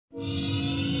Is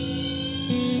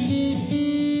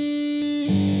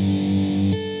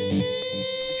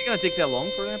it gonna take that long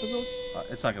for an episode?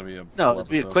 It's not gonna be a No, it'll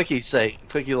be a quickie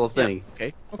little thing. Yeah.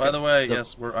 Okay. By the way,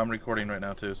 yes, I'm recording right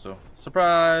now too. So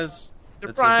surprise!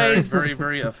 Surprise! It's a very, very,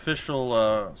 very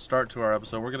official start to our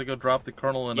episode. We're gonna go drop the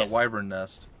kernel in a wyvern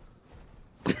nest.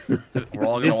 We're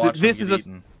all gonna watch him get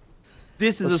eaten.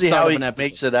 This is Let's the see start how of he an episode.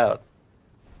 makes it out.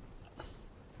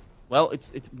 Well,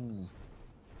 it's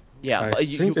yeah. I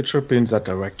think it should be in that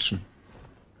direction.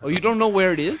 Oh, you don't know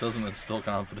where it is? Doesn't instill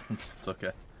confidence. It's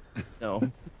okay.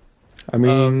 No. I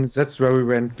mean, that's where we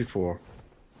went before.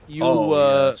 You.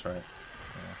 Yeah, that's right.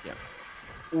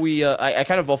 We. I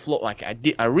kind of offload. Like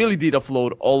I really did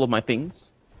offload all of my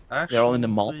things. Actually, they're all in the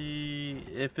moth.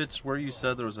 If it's where you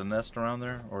said there was a nest around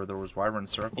there, or there was wyvern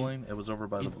circling, it was over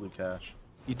by the blue cache.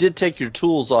 You did take your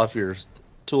tools off your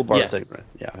toolbar thing, right?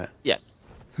 Yeah. Yes.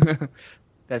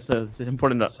 That's an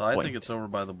important point. So I think it's over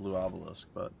by the blue obelisk,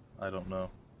 but I don't know.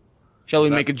 Shall we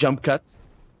make a jump cut?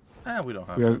 We don't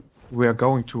have to. We are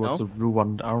going towards the blue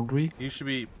one, aren't we? You should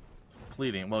be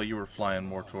pleading. Well, you were flying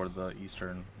more toward the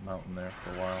eastern mountain there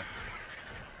for a while.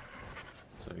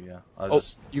 So yeah.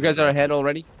 You guys are ahead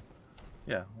already?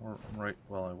 Yeah, we're right.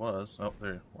 Well, I was. Oh,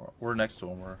 there. We're next to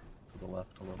him. We're to the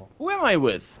left a little. Who am I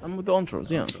with? I'm with the Ontrose,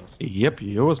 yeah. Yep,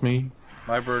 it was me.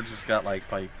 My bird's just got like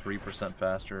probably 3%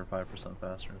 faster or 5%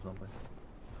 faster or something.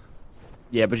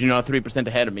 Yeah, but you're not 3%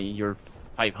 ahead of me. You're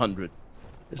 500.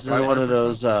 This is one of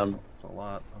those It's a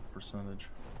lot of percentage.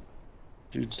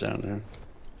 dudes down there.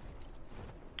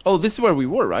 Oh, this is where we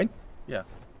were, right? Yeah.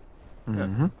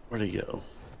 Mm-hmm. Where'd he go?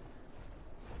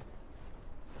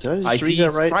 Did I just read see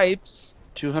that right? stripes.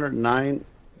 209.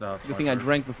 No, it's Good my thing I bird.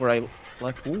 drank before I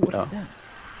left. Ooh, what is that? I'm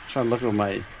trying to look at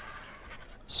my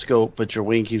scope, but your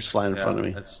wing keeps flying in front of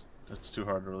me. It's too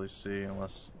hard to really see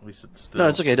unless we sit still. No,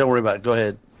 it's okay. Don't worry about it. Go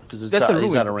ahead. Because That's a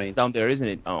he's out of ruin range. down there, isn't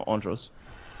it, Ontrose?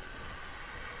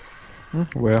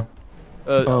 Where?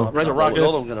 There's a Right, rock yes.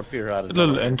 golem going to appear out A of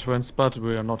little nowhere. entrance, but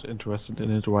we are not interested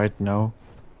in it right now.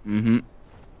 Mm-hmm.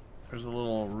 There's a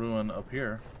little ruin up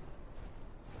here.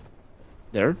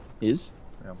 There is.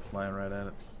 Yeah, I'm flying right at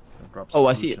it. Drop Oh,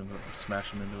 I see Splootch it. and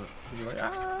smash him into it. You're like,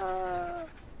 ah!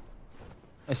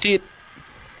 I see it.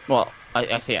 Well,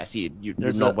 I say I see it. You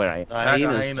There's know a- where I am. The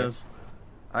hyenas. Hyenas.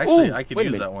 Actually, Ooh, I could wait a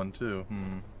use minute. that one too.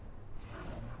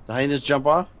 The hyenas jump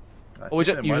off? Oh, you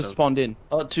just spawned in.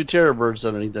 Oh, 2 terror birds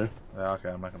underneath there. Yeah, okay,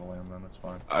 I'm not gonna land then. That's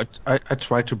fine. I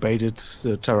tried to bait it,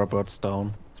 the terror birds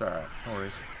down. It's alright. No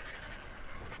worries.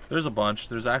 There's a bunch.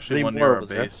 There's actually Any one more near our over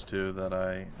there? base too that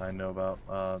I know about.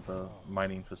 The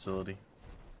mining facility.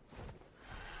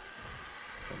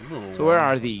 It's a little So where warm,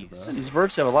 are not too these? bad. These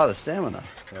birds have a lot of stamina.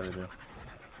 Yeah, they do.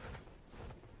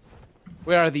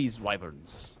 Where are these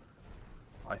wyverns?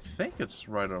 I think it's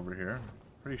right over here.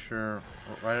 Pretty sure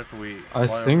right after we. I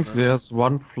fly think over this- there's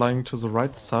one flying to the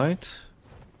right side.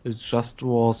 It just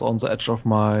was on the edge of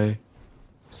my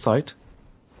sight.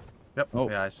 Yep. Oh.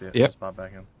 Yeah, I see it. Yep. Just pop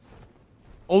back in.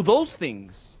 Oh, those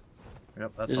things.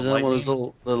 Yep, that's This a is one of lightning.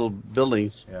 those little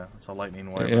buildings. Yeah, it's a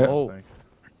lightning wire. Yeah. Oh.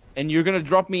 And you're gonna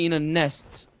drop me in a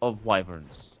nest of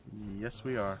wyverns. Yes,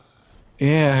 we are.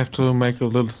 Yeah, I have to make a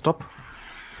little stop.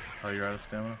 Oh, you're out of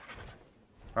stamina.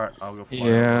 All right, I'll go. Fly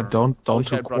Yeah, over. down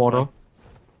wish I to brought quarter.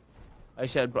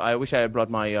 I wish I had brought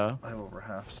my. I have over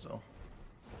half still.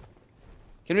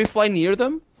 Can we fly near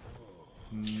them?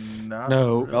 Not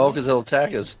No. really. Oh, because they'll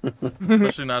attack us.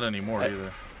 Especially not anymore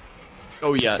either.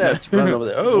 Oh yeah. It's running over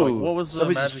there. Oh, What was the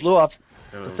somebody magic- just flew off.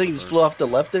 Yeah, it The was thing a just bird. flew off the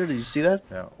left there. Did you see that?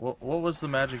 Yeah. What was the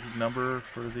magic number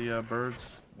for the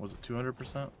birds? Was it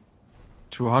 200%?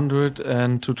 200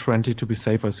 and 220 to be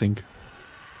safe, I think.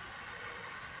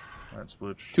 All right,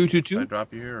 Splootch. 222? Should I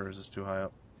drop you here, or is this too high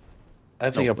up? I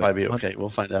think No, it'll probably be wait, okay. We'll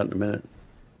find out in a minute.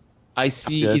 I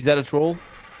see. Yeah. Is that a troll?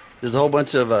 There's a whole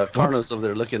bunch of Carnos over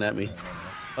there looking at me.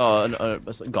 A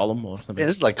golem or something. Man,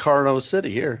 this is like Carno City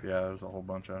here. Yeah, there's a whole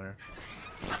bunch out here.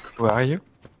 Where are you?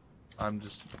 I'm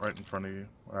just right in front of you.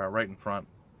 Right in front.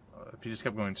 If you just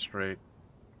kept going straight,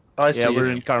 Oh, I see. Yeah, we're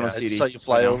you. in Carno I City. saw you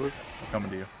fly I know. over. I'm coming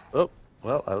to you. Oh,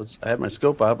 well, I had my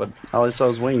scope out, but all I saw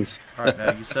was wings. All right,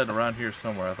 now you said around here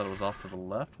somewhere. I thought it was off to the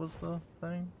left. Was the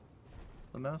thing?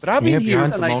 The nest? But I've been Yeah, here.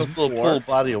 behind There's a the nice mountain. little pool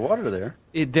body of water there.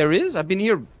 There is. I've been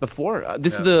here before. This Yeah,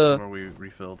 is this the. is where we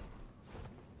refilled.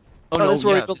 Oh, this is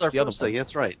where yeah, we built this is our the other first thing. one.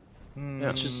 That's right. Hmm,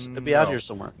 It's just it'd be out no. here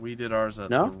somewhere. We did ours at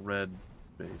No? the red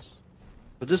base,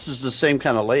 But this is the same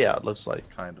kind of layout. Looks like.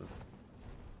 kind of.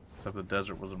 Except the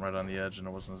desert wasn't right on the edge, and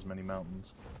there wasn't as many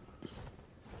mountains.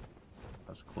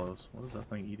 That's close. What is that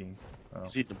thing eating? Oh,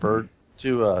 He's eating a bird.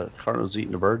 2 Carnos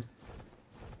eating a bird.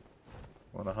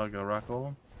 want to hug a rock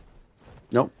golem?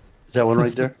 Nope. Is that one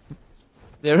right there?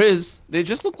 There is. They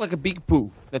just look like a big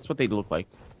poo. That's what they look like.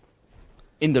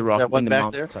 In the rock. That one in the back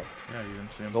mountain there? side. Yeah, you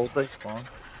didn't see him Gold thing? spawn.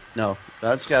 No,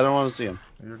 that's guy. I don't want to see him.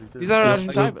 You already did. These are Yes, in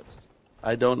I do. Tybus.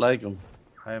 I don't like him.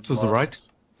 I have To the lost. right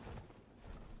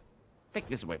Take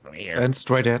this away from here. and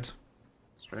straight ahead.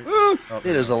 Straight. Ah! Oh,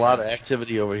 Hey, there's a lot of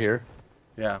activity over here.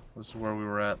 Yeah, this is where we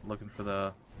were at, looking for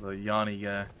the Yanni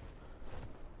guy,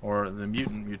 or the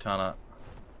mutanot.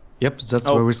 Yep, that's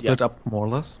Oh, where we yeah. split up more or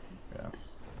less. Yeah.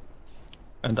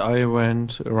 And I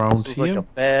went around This is here. like a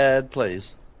bad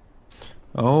place.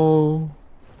 Oh,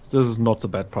 this is not the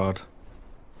bad part.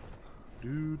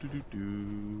 Do do do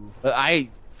do. But I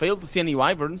failed to see any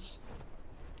wyverns.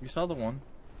 You saw the one,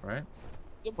 right?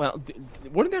 Well,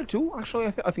 weren't there two? Actually,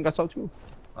 I think I saw two.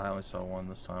 I only saw one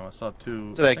this time. I saw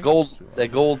two. So I that think gold, it was two.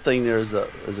 that gold thing there is a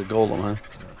golem, huh?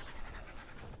 Yes.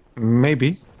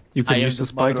 Maybe. You can I am use the the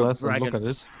spyglass mother of and look at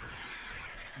dragons.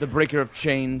 it. The breaker of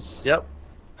chains. Yep.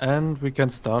 And we can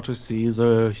start to see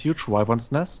the huge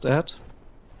wyvern's nest ahead.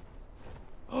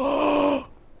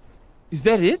 Is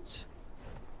that it?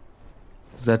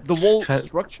 That The wall cha-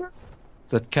 structure?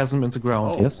 that chasm in the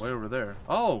ground, Oh, yes. way over there.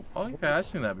 Oh, okay, I've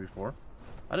seen that before.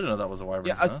 I didn't know that was a wyvern's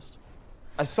Yeah, nest.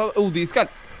 I saw. Oh, these got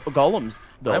golems.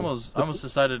 Though. I almost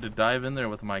decided to dive in there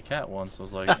with my cat once. I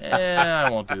was like, I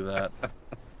won't do that.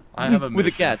 I have a mission. with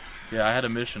a cat. Yeah, I had a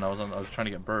mission. I was trying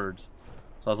to get birds,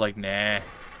 so I was like, nah,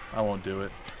 I won't do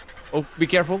it. Oh, be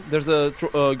careful! There's a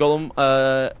golem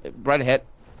right ahead.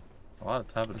 A lot of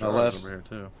tappet On the left. over here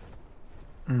too.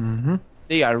 Mm-hmm.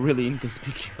 They are really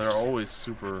inconspicuous. They're always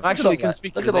super Actually, Look at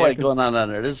conspicuous. the light going on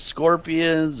under there. There's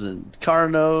scorpions and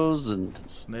carnos and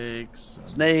snakes. And,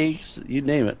 snakes. You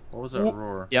name it. what was that Ooh.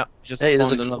 roar? Yeah, just Hey,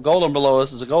 there's a spawned another- golem below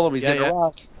us. There's a golem. He's Yeah, getting yeah. a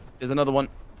rock. There's another one.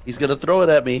 He's gonna throw it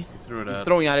at me. He threw it He's at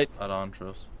throwing at it.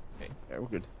 Ontrose. Okay, there, we're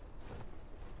good.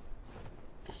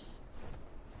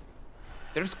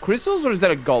 There's crystals, or is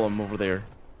that a golem over there?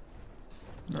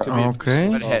 Okay.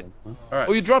 Right ahead. All right.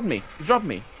 Oh, you dropped me. You dropped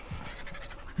me.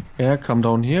 Yeah, come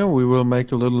down here. We will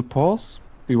make a little pause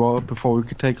before we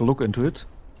could take a look into it.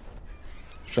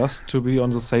 Just to be on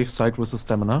the safe side with the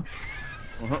stamina.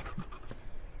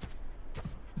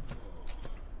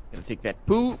 Gonna take that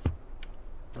poop.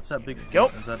 What's that big? Go.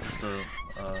 Is that just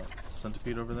a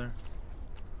centipede over there?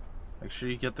 Make sure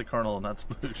you get the Colonel and not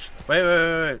Splooch.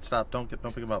 Wait! Stop! Don't pick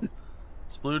him up.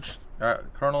 Splooch. All right,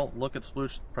 Colonel, look at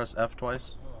Splooch. Press F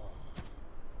twice.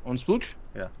 On Splootch?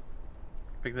 Yeah.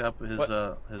 Pick up his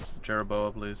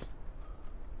Jeroboa, please.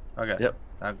 Okay. Yep.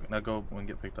 Now go and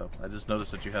get picked up. I just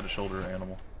noticed that you had a shoulder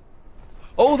animal.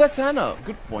 Oh, that's Anna.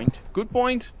 Good point. Good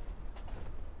point.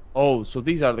 Oh, so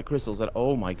these are the crystals that.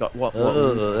 Oh my God! What?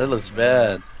 Oh, that looks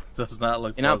bad. Does not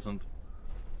look You know- pleasant.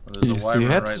 There's You a see wyvern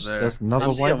it? right there. There's I another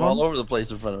see them all wyvern. over the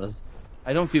place in front of us.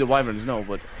 I don't see the wyverns, no,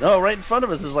 but No, right in front of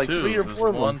us is like Two. 3 or There's 4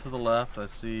 of one them. to the left. I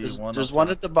see one. There's up one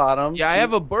top. at the bottom. yeah, I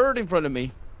have a bird in front of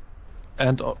me.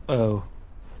 And oh,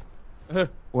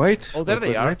 wait. Oh, there wait, they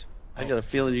wait, are. wait. I got a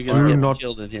feeling you're Do gonna get me not-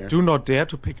 killed in here. Do not dare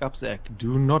to pick up the egg.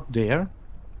 Do not dare.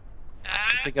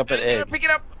 Pick up an I'm egg. gonna pick it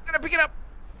up. I'm gonna pick it up.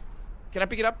 Can I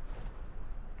pick it up?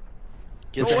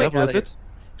 Get No, the wait, heck Careful out with of here. it.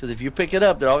 Because if you pick it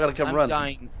up, they're all gonna come I'm running.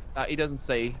 dying. It doesn't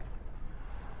say.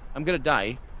 I'm gonna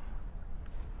die.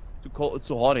 Too cold. It's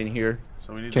so hot in here.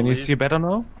 So we need Can to you leave? see better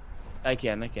now? I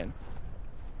can.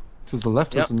 To the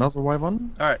left Yep. is another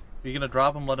wyvern. All right. You're gonna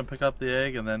drop him, let him pick up the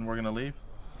egg, and then we're gonna leave.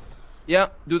 Yeah,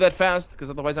 do that fast, because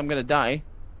otherwise I'm gonna die.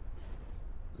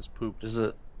 Just pooped. There's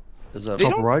a They Top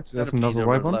don't- right, there's centipede another over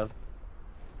wyvern. left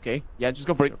Okay. Yeah, just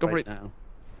go for it. Go for right it. now.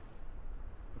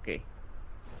 Okay.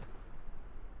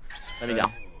 Let me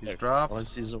down. He's There. dropped. All I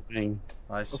see is a wing.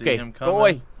 I see Okay. him coming. Go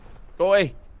away. Go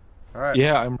away. All right.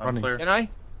 Yeah, I'm I'm running. clear. Can I?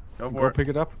 Go for Go it. pick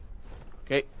it up.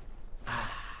 Okay.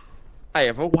 I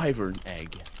have a wyvern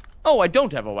egg. Oh, I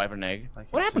don't have a wyvern egg. I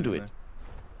can't What happened see to it? anything.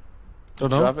 Don't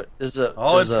know. Drop it. There's a.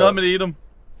 Oh, there's it's a, coming to eat him.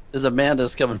 There's a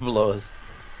mantis coming below us.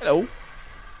 Hello,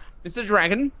 Mr.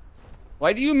 Dragon.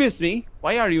 Why do you miss me?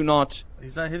 Why are you not?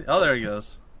 He's not hitting. Oh, there he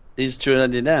goes. He's chewing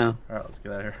on you now. All right, let's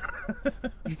get out of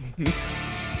here.